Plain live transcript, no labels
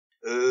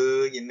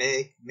you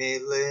make me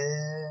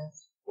live.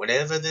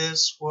 Whatever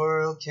this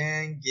world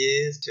can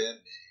give to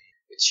me,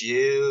 it's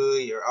you,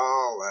 you're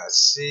all I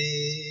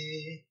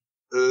see.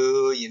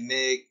 Ooh, you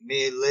make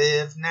me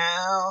live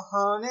now,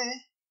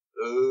 honey.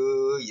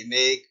 Ooh, you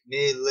make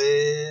me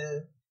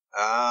live.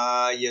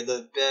 Ah, you're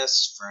the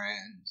best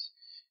friend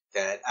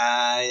that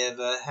I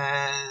ever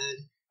had.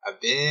 I've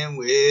been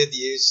with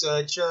you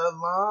such a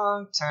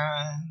long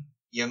time.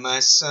 You're my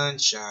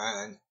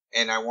sunshine,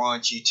 and I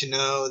want you to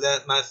know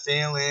that my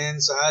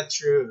feelings are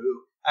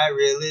true. I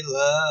really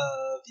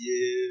love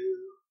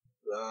you.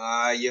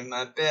 Ah, you're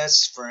my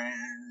best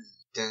friend.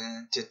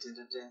 Dun, dun, dun,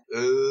 dun,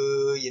 dun.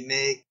 Ooh, you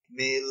make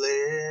me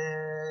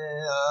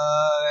live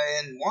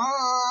and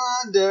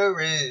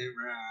wandering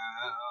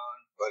around,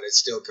 but I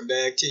still come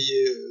back to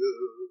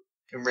you.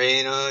 And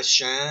rain or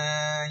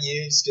shine,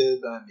 you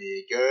stood by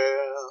me,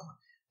 girl.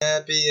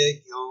 Happy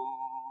at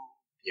home,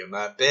 you're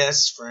my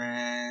best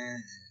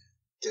friend.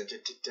 Dun, dun,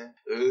 dun,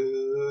 dun.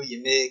 Ooh,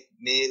 you make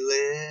me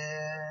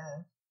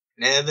live.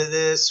 Never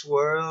this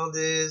world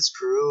is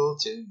cruel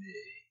to me.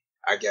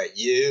 I got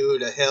you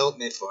to help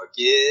me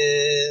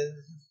forgive.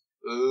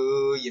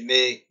 Ooh, you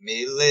make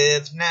me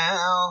live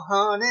now,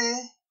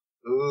 honey.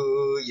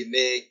 Ooh, you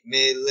make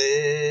me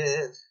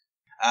live.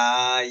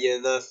 Ah,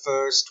 you're the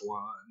first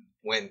one.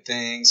 When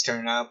things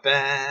turn out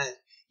bad,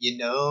 you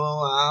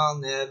know I'll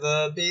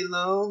never be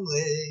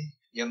lonely.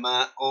 You're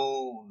my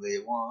only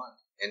one.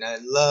 And I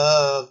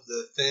love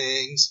the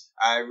things,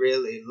 I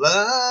really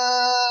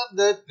love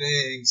the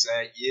things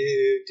that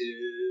you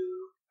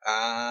do.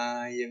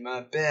 Ah, you're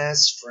my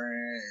best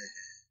friend.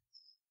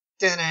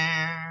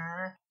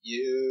 Da-da.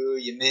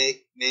 You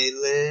make me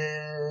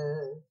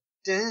live.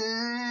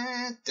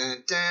 Da, da,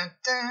 da,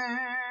 da,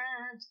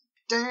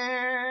 da.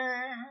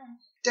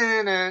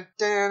 Da, da,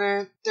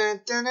 da,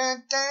 da,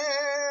 da.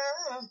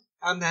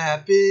 I'm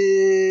happy.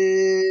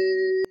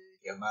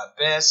 You're my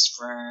best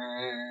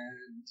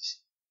friend.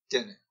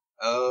 Da.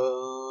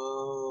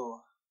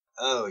 Oh,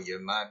 you're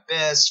my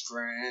best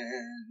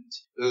friend.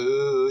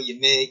 Ooh, you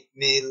make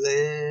me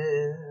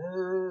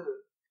live.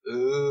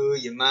 Ooh,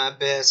 you're my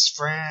best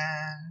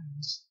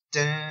friend.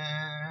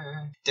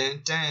 Dun,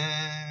 dun,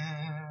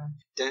 dun,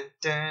 dun,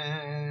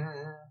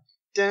 dun,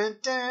 dun,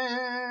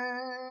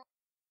 dun.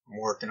 I'm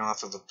working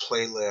off of a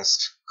playlist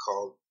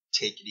called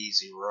Take It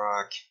Easy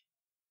Rock.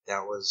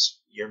 That was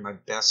You're My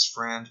Best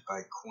Friend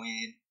by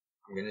Queen.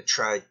 I'm going to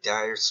try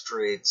Dire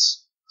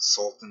Straits,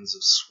 Sultans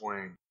of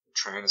Swing. I'm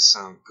trying to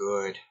sound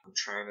good. I'm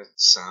trying to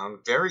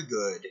sound very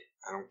good.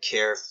 I don't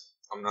care if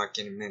I'm not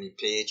getting many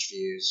page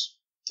views.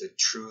 The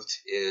truth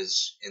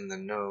is in the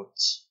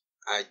notes.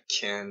 I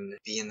can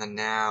be in the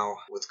now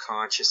with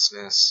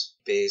consciousness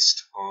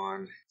based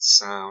on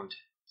sound.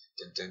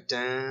 Dun, dun,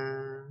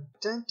 dun,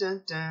 dun,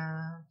 dun,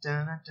 dun,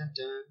 dun, dun,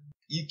 dun.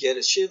 You get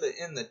a shiver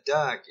in the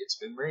dark. It's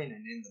been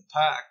raining in the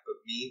park,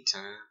 but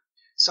meantime,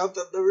 south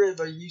of the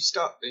river, you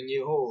stop and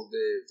you hold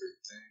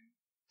everything.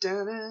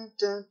 Dun, dun,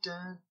 dun,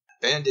 dun.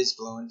 Band is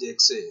blowing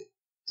Dixie.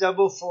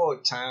 Double 4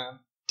 time.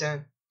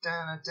 Dun,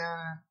 dun,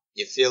 dun.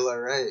 You feel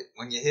alright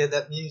when you hear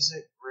that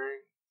music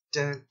ring.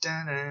 Dun,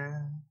 dun,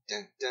 dun,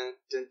 dun, dun,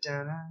 dun,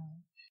 dun,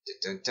 dun,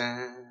 dun,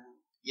 dun.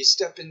 You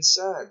step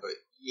inside, but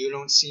you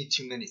don't see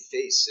too many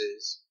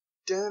faces.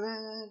 Dun,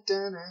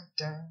 dun, dun,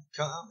 dun.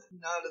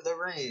 Coming out of the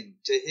rain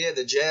to hear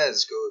the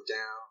jazz go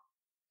down.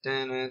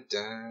 Dun, dun,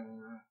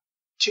 dun.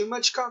 Too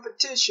much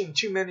competition,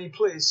 too many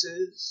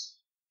places.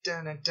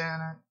 Dun, dun,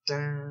 dun,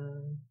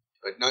 dun.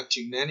 But not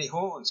too many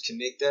horns can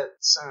make that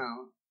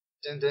sound.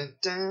 Dun, dun,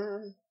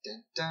 dun,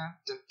 dun, dun,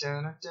 dun,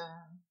 dun,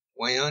 dun.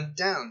 Way on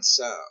down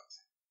south.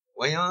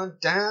 Way on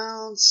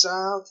down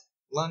south,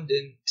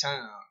 London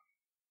town.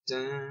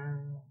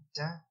 Dun,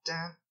 dun,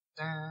 dun,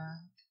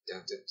 dun,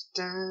 dun, dun,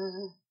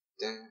 dun,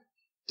 dun,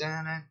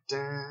 dun,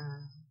 dun,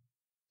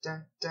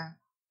 dun, dun,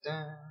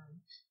 dun,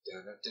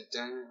 dun, dun,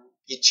 dun.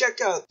 You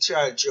check out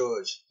Chad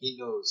George, he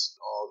knows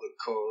all the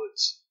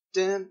chords.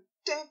 Dun,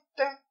 dun,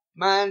 dun.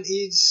 Mine,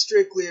 he's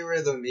strictly a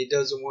rhythm, he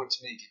doesn't want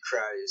to make you cry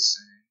or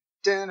sing.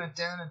 Dun, dun,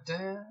 dun,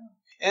 dun.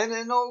 And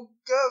an old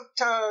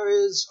guitar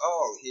is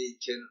all he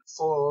can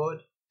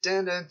afford.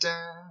 Dun, dun,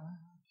 dun.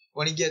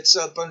 When he gets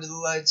up under the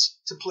lights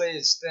to play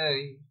his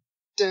thing.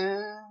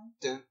 Dun,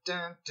 dun,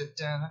 dun, dun,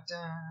 dun,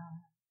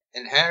 dun.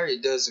 And Harry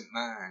doesn't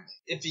mind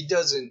if he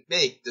doesn't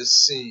make the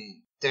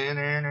scene. Dun,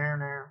 dun, dun,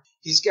 dun.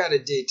 He's got a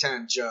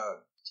daytime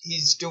job.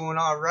 He's doing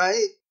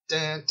alright.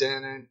 Dun,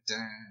 dun, dun,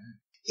 dun.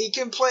 He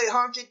can play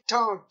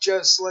honky-tonk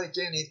just like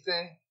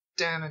anything.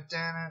 Dun, dun,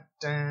 dun,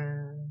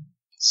 dun.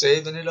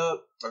 Saving it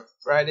up for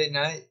Friday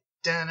night.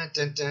 Dun, dun,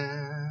 dun,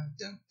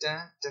 dun,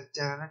 dun, dun,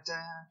 dun,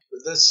 dun.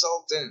 With the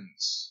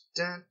Sultans.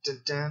 Dun,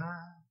 dun, dun,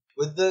 dun.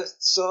 With the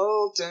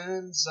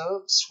Sultans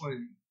of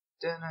Swing.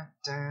 Dun, dun,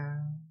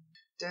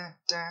 dun,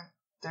 dun,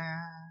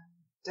 dun,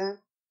 dun,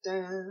 dun,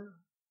 dun,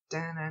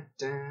 dun,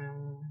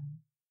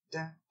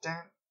 dun,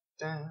 dun,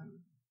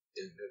 dun,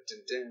 dun,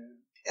 dun, dun.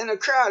 And a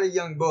crowd of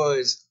young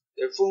boys,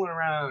 they're fooling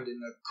around in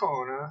the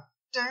corner.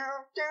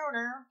 Down, down,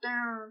 down,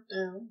 down,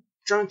 down.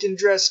 Drunk and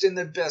dressed in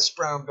their best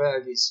brown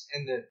baggies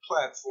and their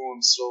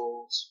platform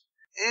soles.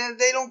 And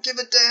they don't give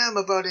a damn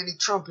about any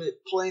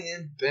trumpet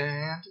playing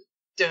band.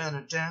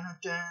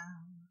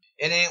 Dun-dun-dun-dun.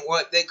 It ain't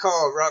what they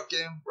call rock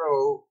and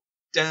roll.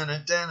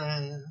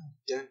 Dun-dun-dun-dun.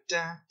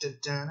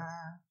 Dun-dun-dun-dun.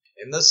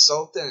 And the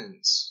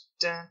Sultans.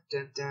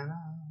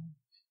 Dun-dun-dun.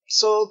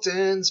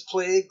 Sultans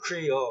played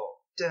Creole.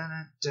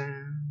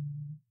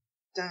 Dun-dun-dun.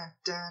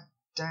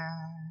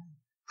 Dun-dun-dun.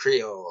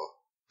 Creole.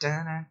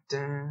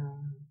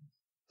 Dun-dun-dun.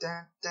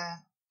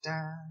 Dun-dun-dun.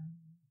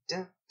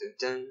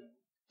 Dun-dun-dun.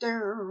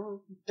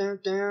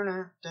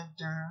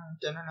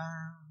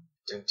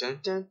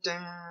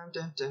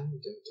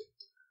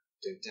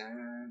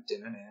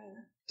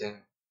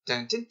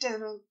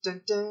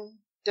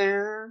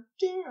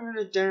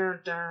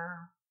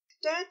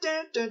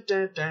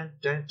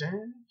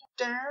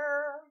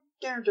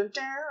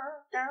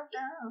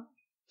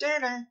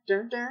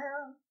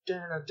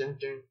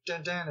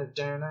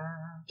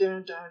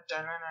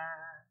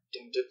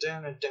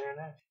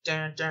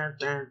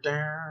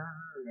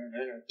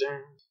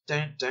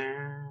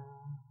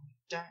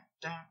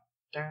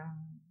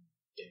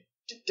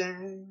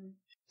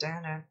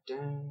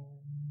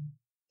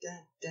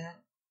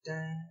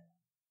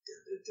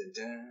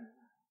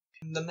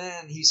 The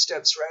man, he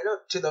steps right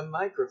up to the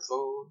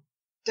microphone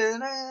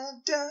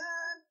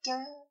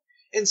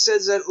and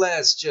says at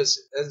last, just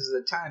as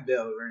the time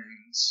bell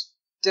rings,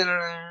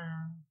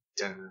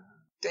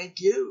 thank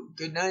you,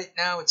 good night,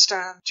 now it's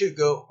time to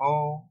go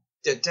home.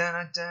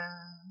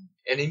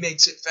 And he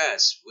makes it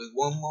fast with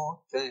one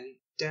more thing.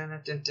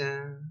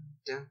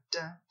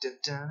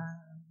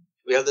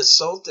 We are the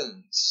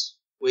Sultans.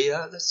 We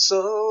are the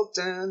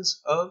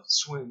Sultans of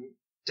swing.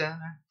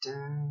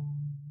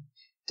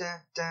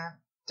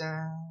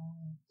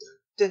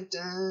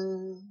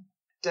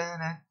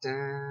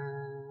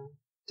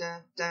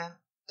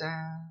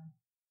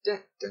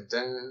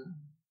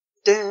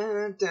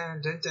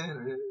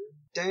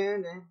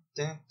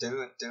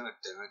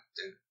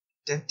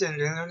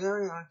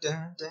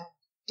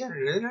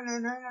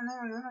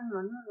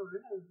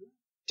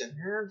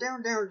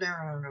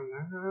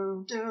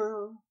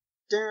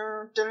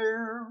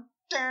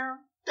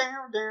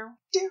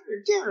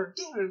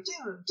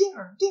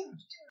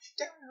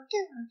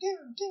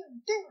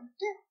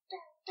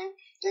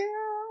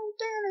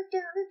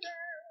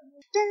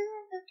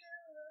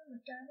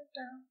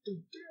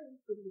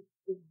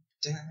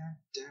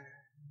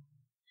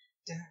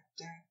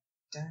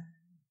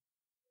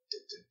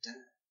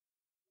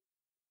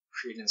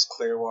 Creedence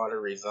Clearwater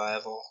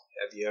Revival.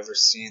 Have you ever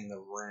seen the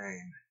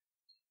rain?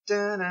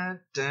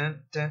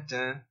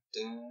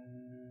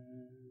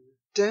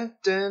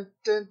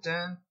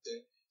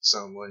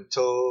 Someone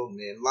told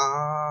me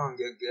long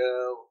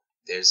ago,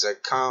 there's a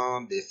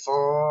calm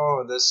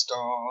before the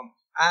storm.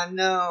 I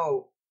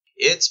know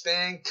it's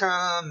been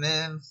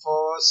coming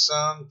for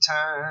some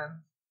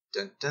time.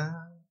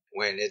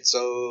 When it's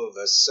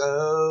over,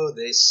 so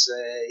they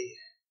say,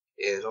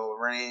 it'll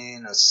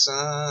rain a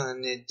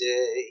sunny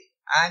day.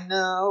 I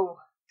know,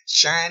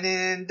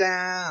 shining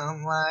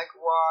down like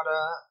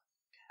water.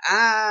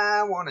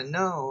 I wanna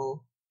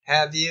know,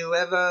 have you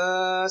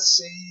ever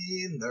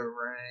seen the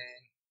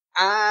rain?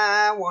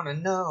 I wanna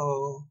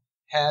know,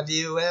 have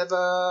you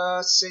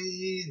ever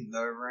seen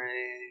the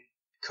rain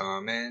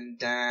coming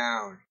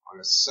down on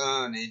a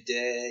sunny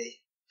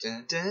day?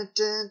 Dun, dun,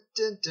 dun,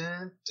 dun,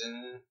 dun,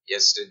 dun.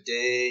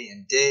 Yesterday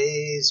and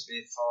days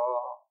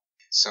before,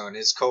 sun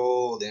is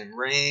cold and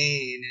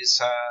rain is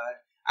hot.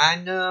 I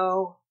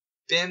know,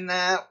 been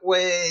that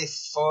way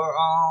for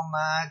all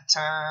my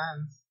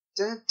time.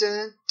 Dun,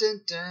 dun,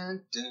 dun,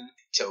 dun, dun.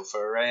 Till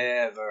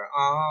forever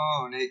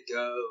on it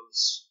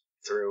goes,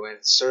 through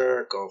and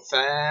circle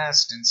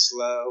fast and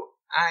slow.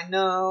 I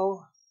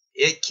know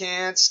it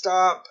can't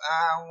stop,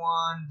 I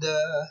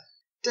wonder.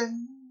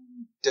 Dun,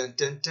 dun,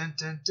 dun, dun,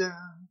 dun,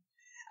 dun.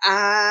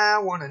 I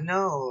wanna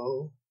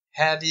know,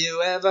 have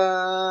you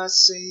ever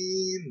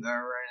seen the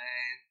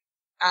rain?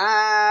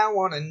 I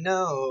wanna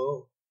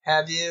know,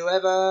 have you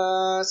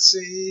ever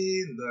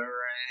seen the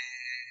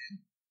rain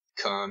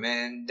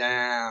coming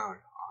down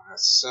on a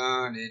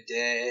sunny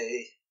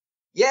day?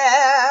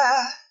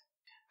 Yeah,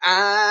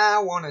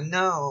 I wanna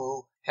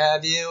know,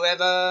 have you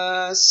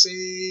ever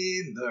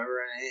seen the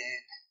rain?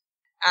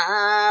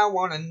 I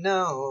wanna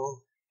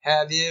know,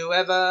 have you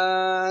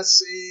ever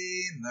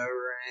seen the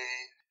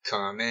rain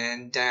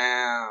coming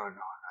down on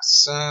a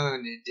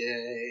sunny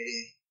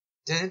day?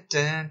 Dun,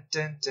 dun,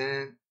 dun,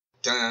 dun,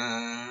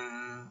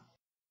 dun.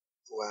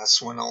 The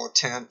last one I'll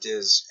attempt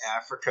is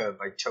Africa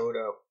by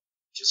Toto.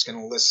 Just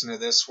gonna listen to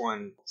this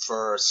one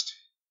first.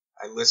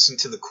 I listened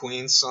to the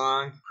Queen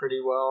song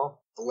pretty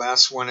well. The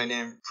last one I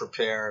didn't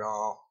prepare at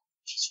all.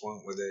 Just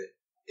went with it.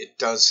 It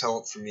does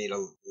help for me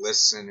to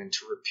listen and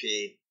to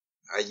repeat.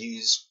 I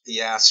use the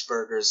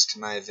Asperger's to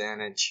my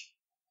advantage.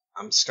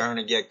 I'm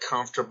starting to get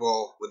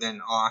comfortable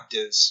within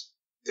octaves.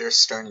 They're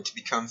starting to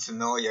become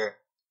familiar,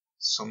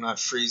 so I'm not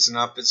freezing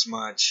up as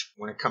much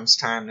when it comes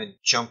time to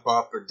jump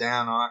up or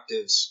down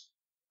octaves.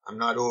 I'm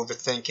not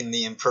overthinking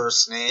the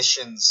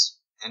impersonations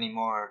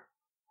anymore.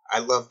 I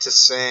love to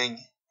sing,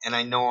 and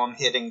I know I'm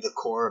hitting the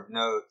core of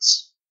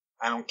notes.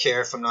 I don't care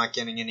if I'm not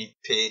getting any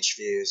page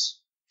views.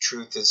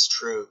 Truth is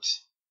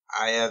truth.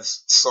 I have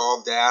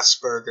solved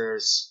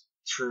Asperger's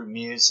through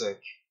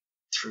music,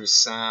 through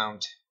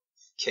sound.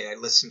 Okay, I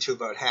listened to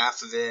about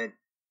half of it.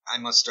 I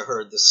must have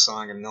heard this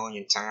song a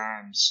million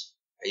times.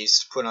 I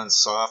used to put on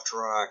soft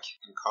rock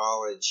in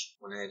college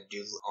when I had to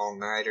do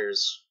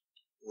all-nighters,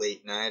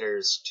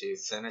 late-nighters to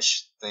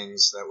finish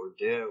things that were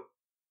due,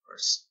 or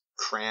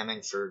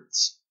cramming for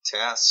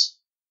tests.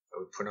 I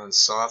would put on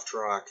soft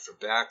rock for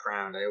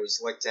background. I always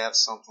like to have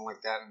something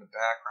like that in the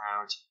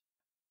background.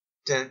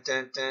 Dun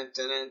dun dun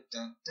dun dun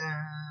dun dun.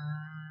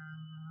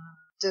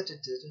 Dun dun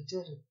dun dun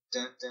dun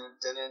dun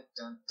dun dun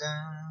dun.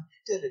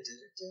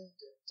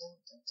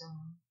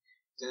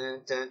 Dun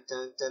dun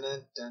dun dun dun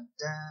dun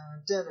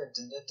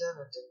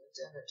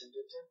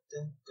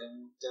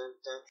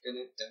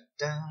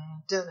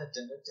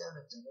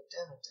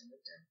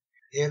dun.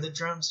 Hear the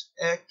drums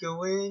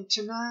echoing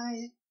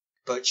tonight,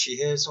 but she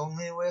hears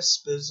only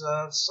whispers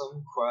of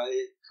some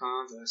quiet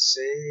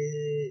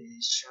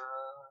conversation.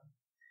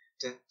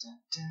 Dun, dun,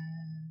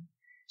 dun.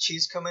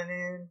 She's coming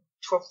in,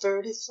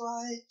 12:30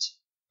 flight.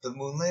 The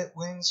moonlit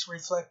wings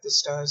reflect the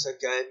stars that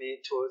guide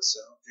me towards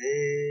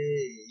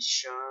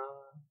salvation.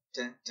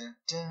 Dun, dun,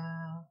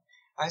 dun.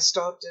 I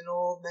stopped an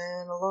old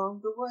man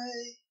along the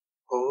way,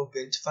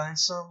 hoping to find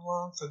some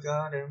long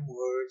forgotten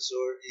words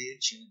or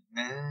ancient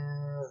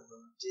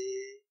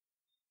melody.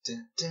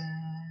 Dun,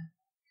 dun.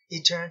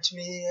 He turned to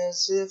me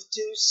as if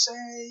to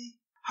say,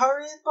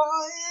 hurry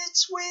boy,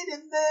 it's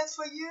waiting there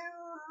for you.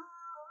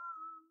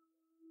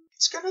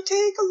 It's gonna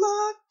take a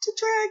lot to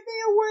drag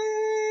me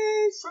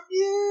away from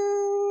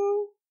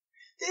you.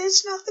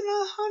 There's nothing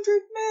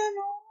 100 men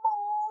or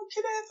more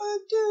could ever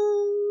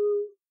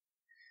do.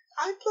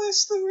 I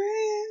bless the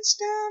rains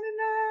down in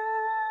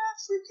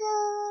Africa.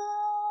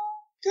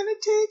 Gonna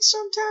take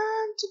some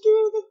time to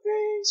do the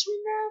things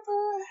we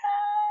never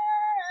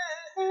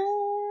had.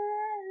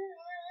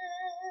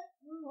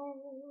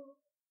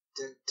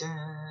 Dun,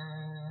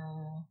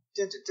 dun,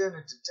 dun, dun, dun,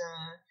 dun,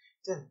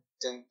 dun.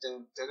 Dun,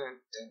 dun, dun, dun,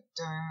 dun,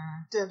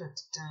 dun, dun,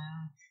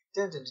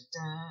 dun, dun,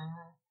 dun.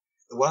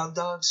 The wild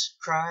dogs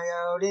cry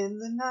out in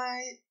the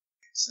night,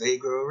 as they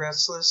grow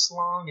restless,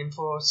 longing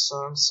for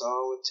some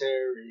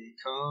solitary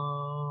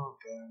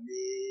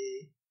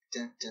company.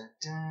 Dun, dun,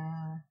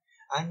 dun.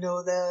 I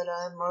know that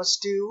I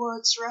must do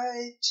what's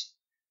right,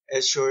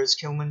 as sure as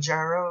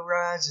Kilimanjaro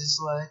rises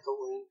like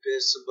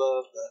Olympus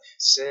above the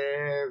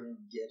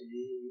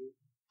Serengeti.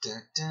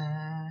 Dun,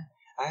 dun.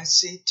 I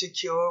seek to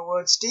cure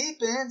what's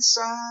deep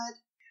inside,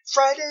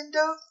 frightened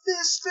of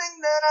this thing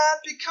that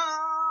I've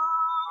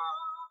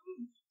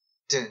become.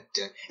 Dun,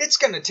 dun. It's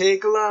gonna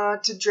take a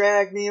lot to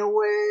drag me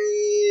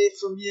away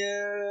from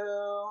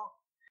you.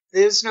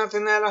 There's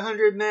nothing that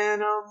 100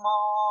 men or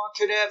more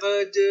could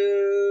ever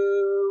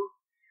do.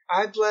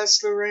 I bless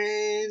the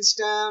rains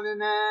down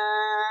in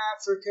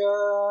Africa.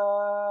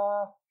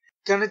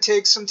 Gonna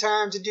take some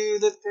time to do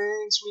the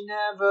things we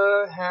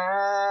never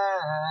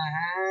had.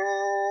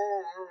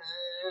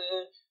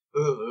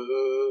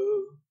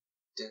 Ooh.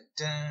 Dun,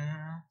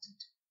 dun, dun.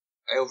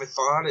 I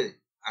overthought it.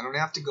 I don't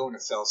have to go into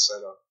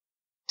falsetto.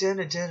 Dun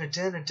dun dun dun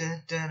dun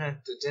dun dun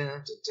dun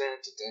dun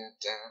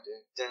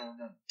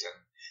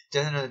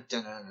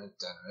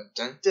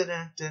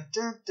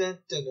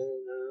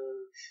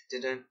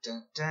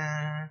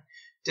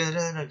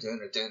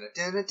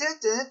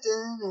dun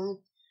dun.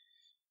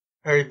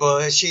 Hurry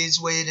boy, she's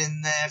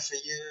waiting there for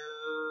you.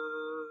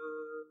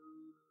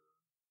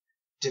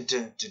 Dun,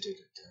 dun, dun, dun,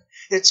 dun.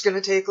 It's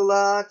gonna take a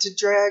lot to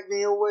drag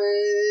me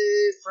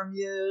away from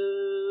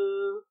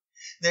you.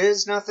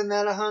 There's nothing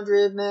that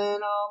 100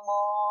 men or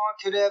more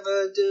could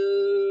ever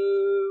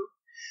do.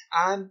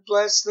 I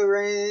bless the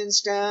rains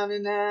down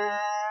in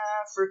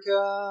Africa.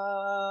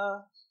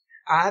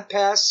 I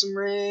passed some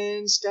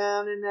rains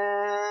down in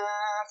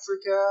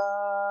Africa.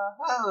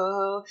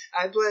 Oh,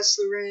 I bless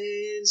the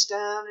rains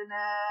down in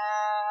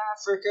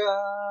Africa.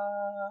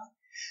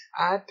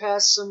 I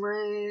passed some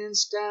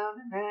rains down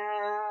in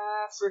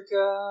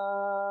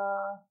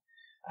Africa.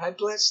 I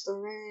bless the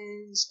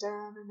rains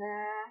down in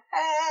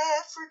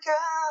Africa.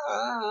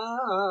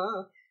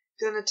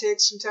 Gonna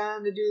take some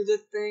time to do the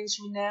things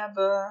we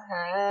never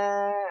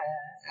had.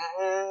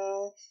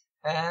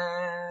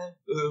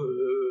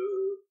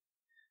 Ooh.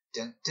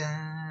 Dun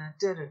dun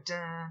dun dun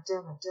dun dun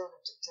dun dun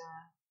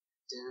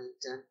dun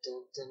dun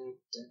dun dun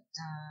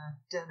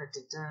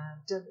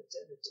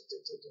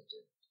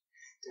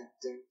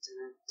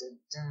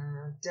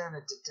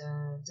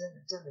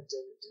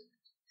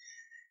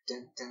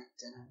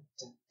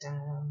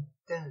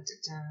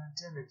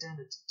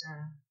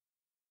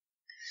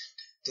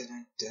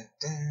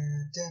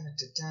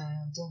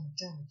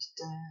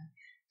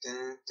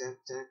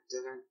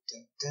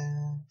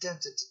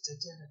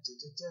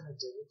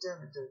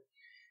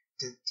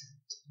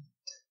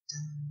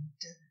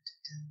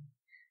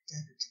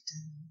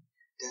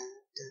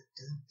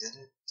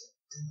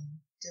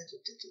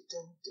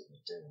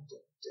dun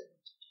dun dun